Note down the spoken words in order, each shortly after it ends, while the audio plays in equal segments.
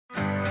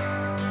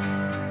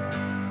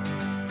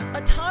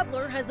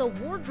toddler has a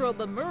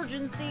wardrobe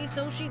emergency,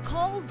 so she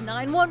calls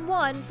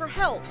 911 for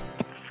help.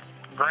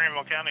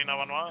 Greenville County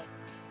 911.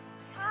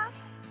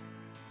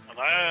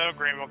 Hello,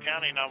 Greenville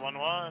County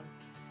 911.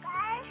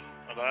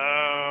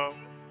 Hello.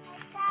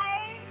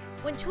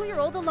 When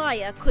 2-year-old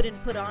Aliyah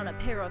couldn't put on a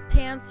pair of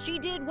pants, she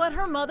did what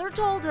her mother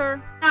told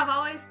her. I've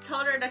always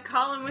told her to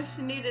call him when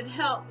she needed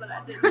help, but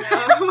I didn't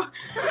know.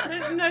 I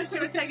didn't know she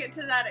would take it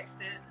to that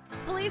extent.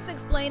 Police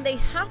explained they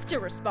have to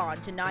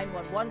respond to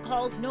 911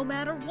 calls no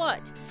matter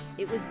what.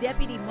 It was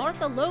Deputy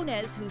Martha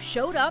Lohnes who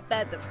showed up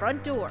at the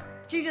front door.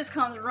 She just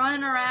comes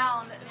running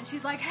around and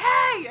she's like,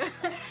 hey!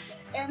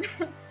 And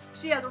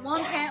she has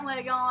one pant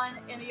leg on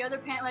and the other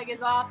pant leg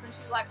is off, and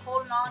she's like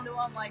holding on to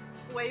him, like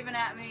waving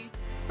at me.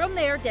 From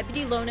there,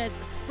 Deputy Lohnes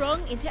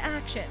sprung into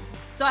action.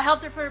 So I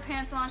helped her put her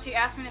pants on. She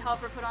asked me to help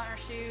her put on her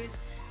shoes,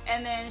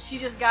 and then she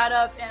just got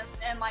up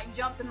and like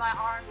jumped in my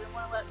arms and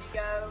wouldn't let me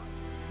go.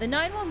 The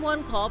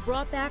 911 call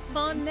brought back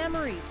fond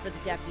memories for the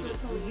deputy,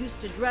 who used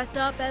to dress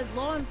up as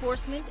law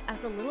enforcement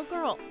as a little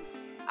girl.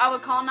 I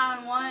would call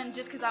 911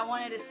 just because I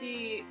wanted to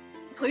see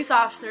police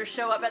officers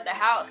show up at the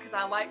house because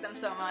I like them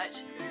so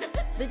much.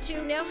 The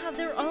two now have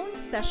their own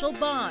special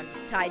bond,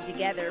 tied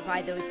together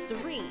by those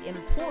 3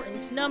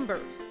 important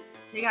numbers.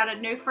 You got a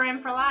new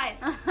friend for life.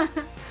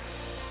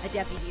 A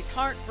deputy's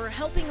heart for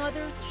helping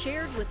others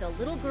shared with a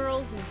little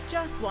girl who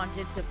just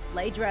wanted to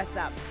play dress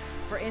up.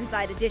 For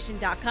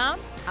InsideEdition.com,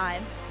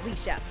 I'm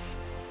Leisha.